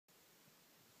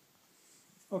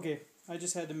Okay, I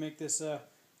just had to make this. I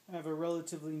have a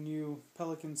relatively new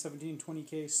Pelican 1720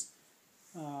 case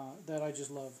that I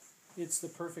just love. It's the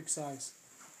perfect size.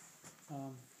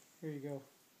 Here you go,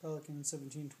 Pelican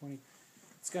 1720.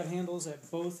 It's got handles at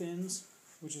both ends,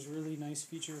 which is a really nice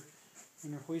feature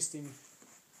when you're hoisting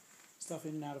stuff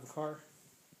in and out of a car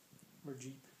or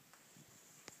Jeep.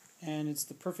 And it's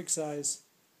the perfect size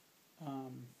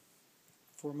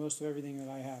for most of everything that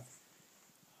I have.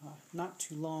 Not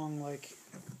too long, like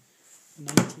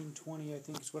 1920, I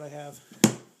think is what I have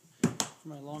for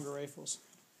my longer rifles.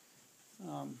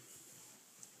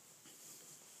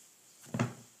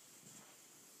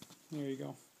 There you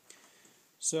go.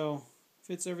 So,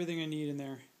 fits everything I need in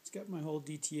there. It's got my whole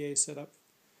DTA set up.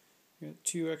 Got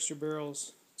 2 extra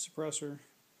barrels, suppressor,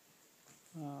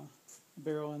 a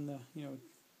barrel in the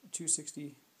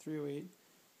 260, 308,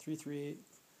 338,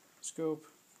 scope,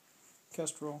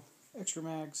 kestrel, extra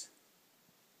mags.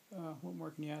 What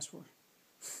more can you ask for?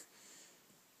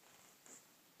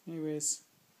 Anyways,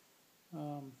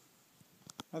 I'm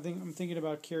thinking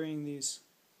about carrying these.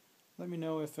 Let me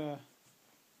know if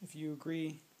you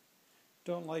agree,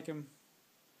 don't like them,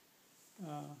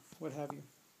 what have you.